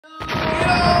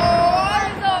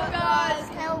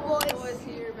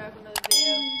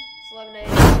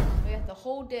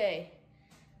whole day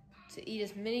to eat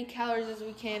as many calories as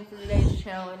we can for today's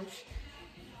challenge.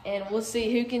 And we'll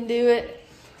see who can do it.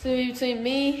 So between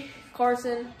me,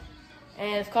 Carson,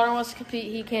 and if Connor wants to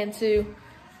compete, he can too.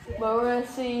 But we're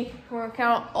gonna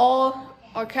count all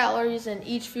our calories in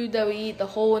each food that we eat the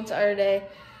whole entire day.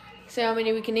 See how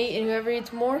many we can eat, and whoever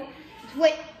eats more,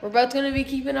 we're both gonna be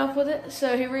keeping up with it.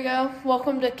 So here we go.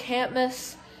 Welcome to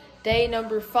CAMPMAS day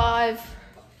number 5.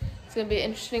 It's gonna be an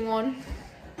interesting one.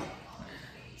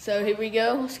 So here we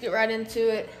go. Let's get right into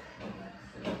it.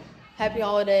 Happy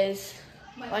holidays.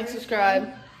 Like,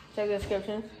 subscribe. Check the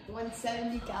description.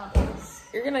 170 calories.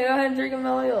 You're gonna go ahead and drink a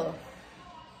Melio.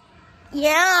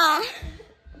 Yeah.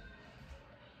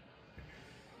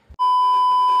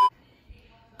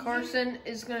 Carson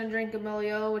is gonna drink a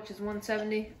Melio, which is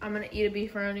 170. I'm gonna eat a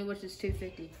beefaroni, which is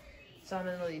 250. So I'm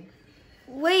in the lead.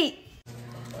 Wait.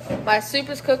 My soup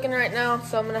is cooking right now,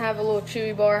 so I'm gonna have a little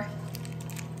chewy bar.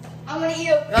 I'm gonna eat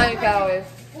a 90 calories.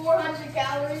 400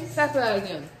 calories. That's what I was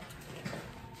doing.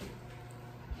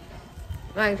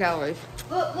 9 calories.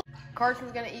 Look.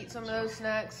 Carson's gonna eat some of those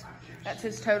snacks. That's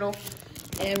his total.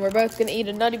 And we're both gonna eat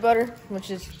a nutty butter,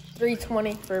 which is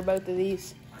 320 for both of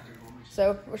these.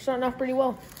 So we're starting off pretty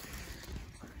well.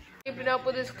 Keeping up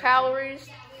with his calories.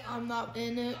 I'm not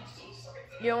in it.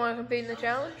 You don't wanna compete in the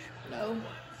challenge? No.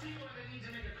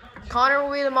 Connor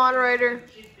will be the moderator,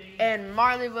 and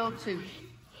Marley will too.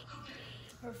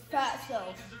 Her fat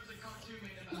self.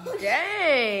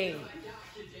 Dang!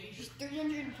 She's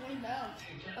 320 pounds.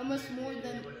 Almost more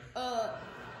than a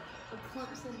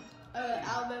Clemson,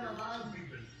 Alabama line.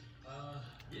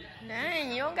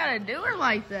 Dang, you don't gotta do her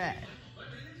like that.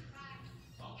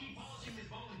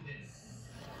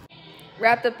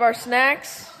 Wrapped up our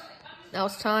snacks. Now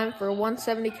it's time for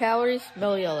 170 calories,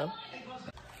 Mellow Yellow.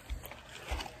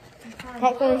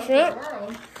 Popcorn shrimp.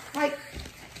 Like,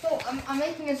 so I'm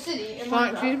making a city.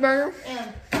 Giant cheeseburger.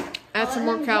 And Add some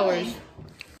more calories.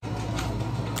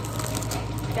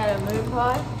 Got a moon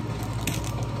pie.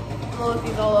 We'll look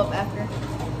these all up after.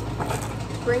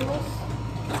 Pringles.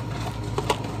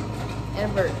 And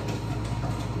a bird.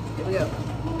 Here we go.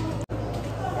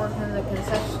 Working in the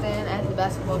concession stand at the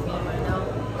basketball game right now.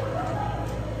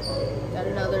 Got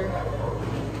another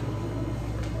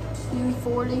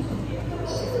 240.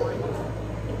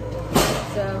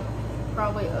 So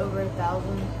probably over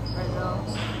 1,000 right now.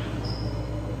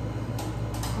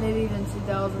 Maybe even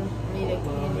 2,000. Need a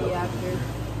candy after.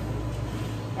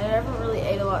 And I haven't really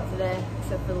ate a lot today,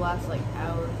 except for the last like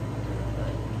hour.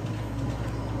 But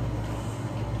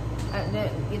I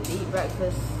didn't get to eat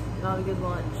breakfast. Not a good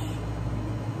lunch.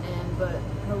 But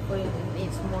hopefully I can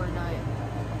eat some more tonight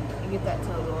and get that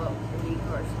total up and beat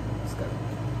Carson. Let's go.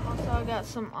 Also, I got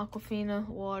some Aquafina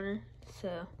water,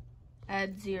 so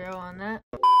add 0 on that.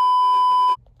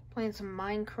 Playing some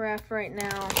Minecraft right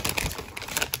now.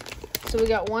 So we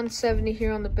got 170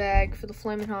 here on the bag for the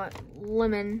Flamin' Hot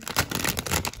Lemon.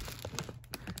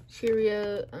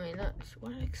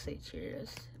 What did I say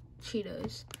Cheerios?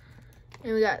 Cheetos.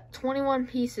 And we got 21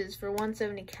 pieces for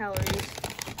 170 calories.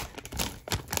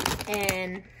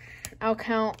 And I'll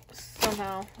count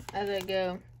somehow as I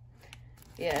go.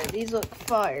 Yeah, these look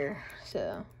fire,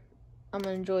 so I'm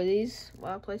gonna enjoy these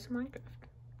while I play some Minecraft.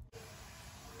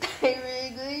 Hey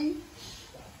Wrigley,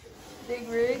 Big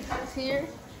Rig is here.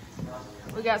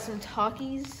 We got some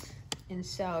Takis and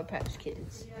Sour Patch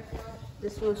Kids.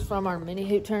 This was from our mini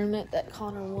hoop tournament that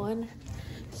Connor won,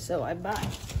 so I bought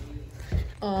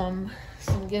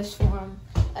some gifts for him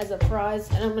as a prize,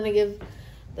 and I'm gonna give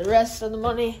the rest of the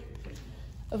money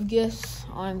of gifts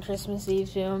on Christmas Eve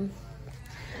to him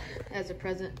as a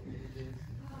present.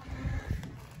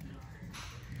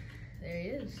 There he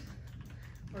is.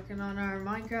 Working on our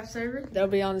Minecraft server. That'll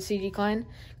be on the CG Clan.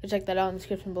 Go check that out in the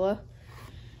description below.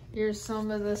 Here's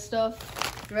some of the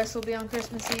stuff. The rest will be on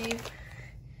Christmas Eve.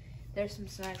 There's some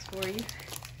snacks for you.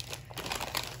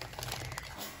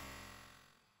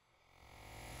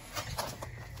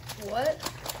 What?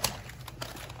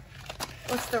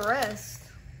 What's the rest?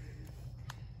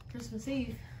 Christmas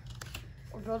Eve.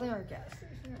 We're building our gas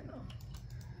station right now.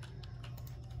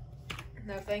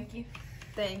 No, thank you.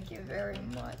 Thank you very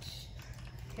much.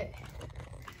 Okay.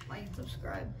 Like and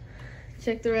subscribe.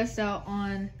 Check the rest out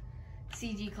on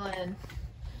CG Clan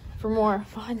for more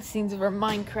behind the scenes of our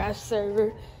Minecraft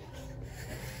server.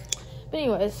 But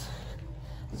anyways,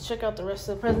 let's check out the rest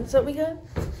of the presents that we got.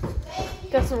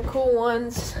 Got some cool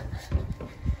ones.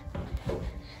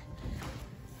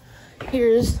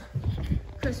 Here's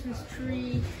Christmas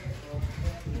tree.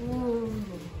 Ooh.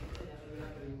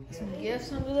 Some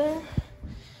gifts under there.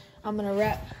 I'm gonna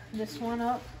wrap this one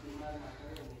up.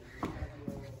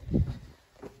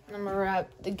 I'm gonna wrap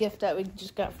the gift that we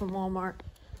just got from Walmart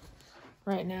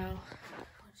right now,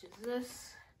 which is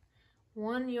this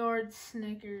 1 yard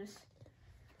Snickers.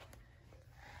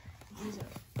 These are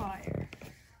fire.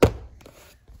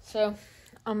 So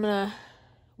I'm gonna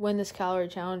win this calorie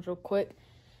challenge real quick,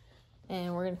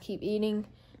 and we're gonna keep eating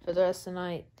for the rest of the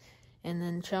night, and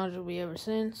then the challenge will be over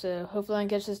soon. So hopefully I can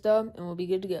catch this dub and we'll be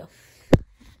good to go.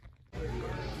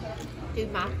 Do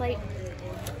my plate.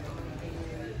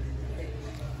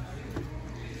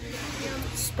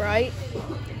 Sprite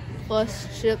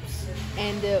plus chips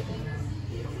and dip.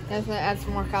 That's gonna add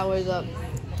some more calories up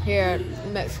here at the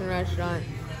Mexican restaurant.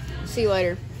 See you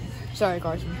later. Sorry,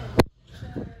 Carson.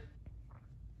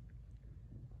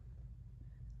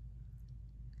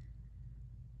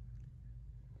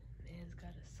 Man's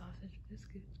got a sausage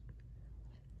biscuit.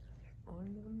 Oh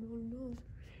no.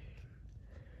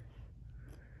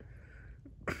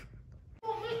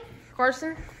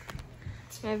 Carson,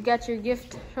 I've got your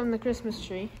gift from the Christmas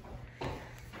tree.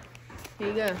 Here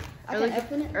you go. I can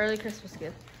open it? Early Christmas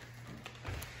gift.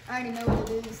 I already know what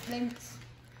it is. Thanks.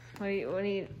 What do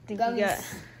you think Gummies. you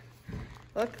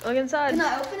got? Look inside. Can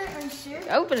I open it? Are you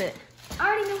sure? Open it. I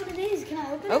already know what it is. Can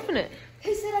I open it? Open it.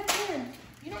 Who said I can?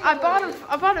 You don't I know bought what it.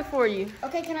 I bought it for you.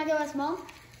 Okay, can I go ask Mom?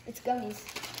 It's gummies.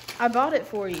 I bought it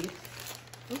for you.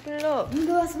 Open it up. You can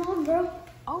go ask Mom, bro.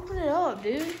 Open it up,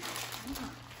 dude.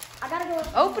 I gotta go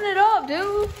ask Open it up,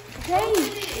 dude.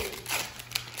 Okay.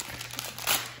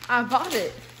 I bought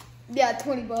it. Yeah,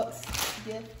 $20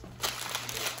 gift.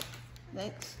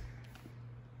 Thanks.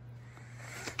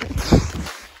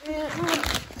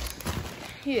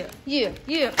 Yeah.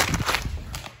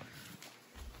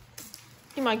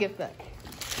 Give my gift back.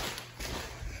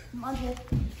 My gift.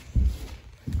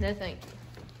 No thanks.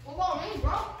 What about me,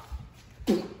 bro?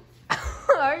 I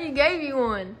already gave you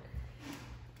one.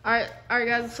 All right,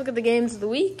 guys. Let's look at the games of the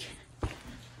week.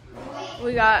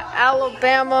 We got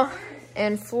Alabama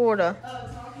and Florida.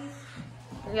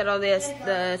 We got all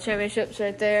the championships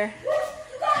right there.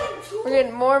 We're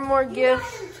getting more and more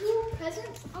gifts. Two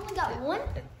presents? I only got one.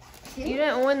 You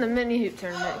didn't win the mini hoop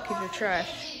tournament. Keep your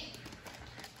trash.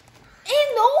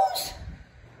 And those?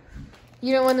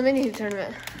 You didn't win the mini hoop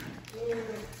tournament.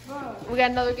 We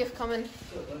got another gift coming.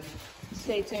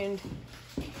 Stay tuned.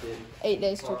 8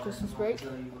 days till Christmas break.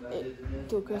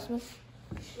 Till Christmas.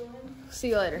 See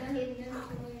you later.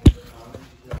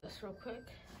 Just real quick.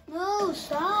 No,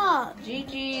 stop.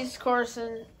 GG's,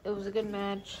 Carson. It was a good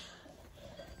match.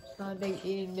 It's not a big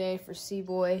eating day for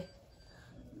C-Boy.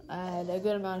 I had a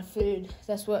good amount of food.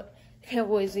 That's what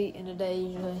Cowboys eat in a day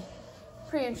usually.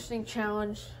 Pretty interesting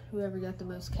challenge. Whoever got the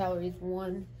most calories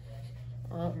won.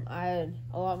 I had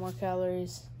a lot more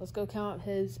calories. Let's go count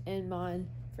his and mine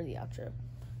for the outro.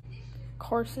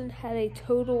 Carson had a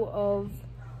total of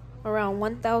around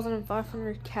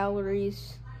 1,500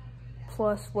 calories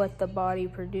plus what the body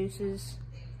produces.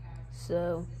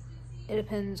 So it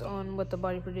depends on what the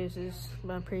body produces,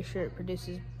 but I'm pretty sure it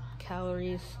produces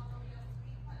calories.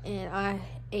 And I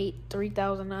ate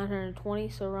 3,920,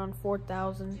 so around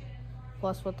 4,000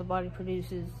 plus what the body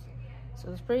produces.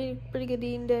 So it's pretty good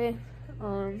eating day.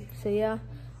 So yeah,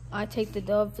 I take the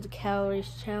dub for the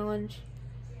calories challenge.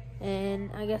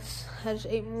 And I guess I just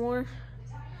ate more.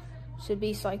 Should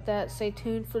be like that. Stay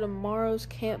tuned for tomorrow's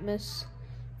CAMPMAS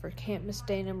for CAMPMAS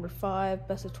day number 5.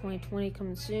 Best of 2020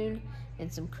 coming soon.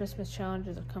 And some Christmas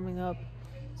challenges are coming up.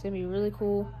 It's going to be really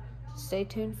cool. Stay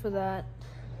tuned for that.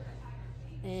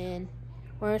 And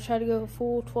we're going to try to go a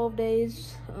full 12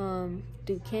 days.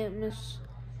 Do CAMPMAS.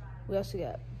 We also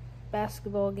got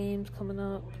basketball games coming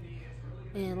up.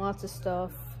 And lots of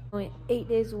stuff. Only 8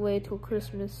 days away till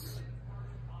Christmas.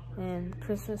 And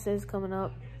Christmas is coming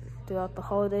up throughout the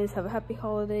holidays. Have a happy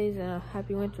holidays and a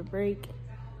happy winter break.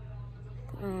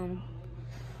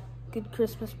 Good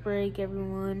Christmas break,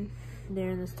 everyone,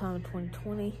 during this time of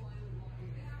 2020.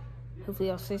 Hopefully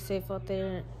y'all stay safe out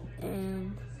there.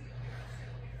 And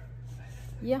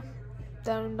yeah,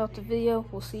 that ended off the video.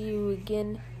 We'll see you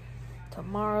again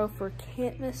tomorrow for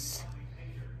CAMPMAS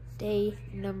day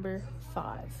number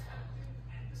 5.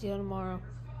 See you tomorrow.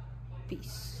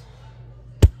 Peace.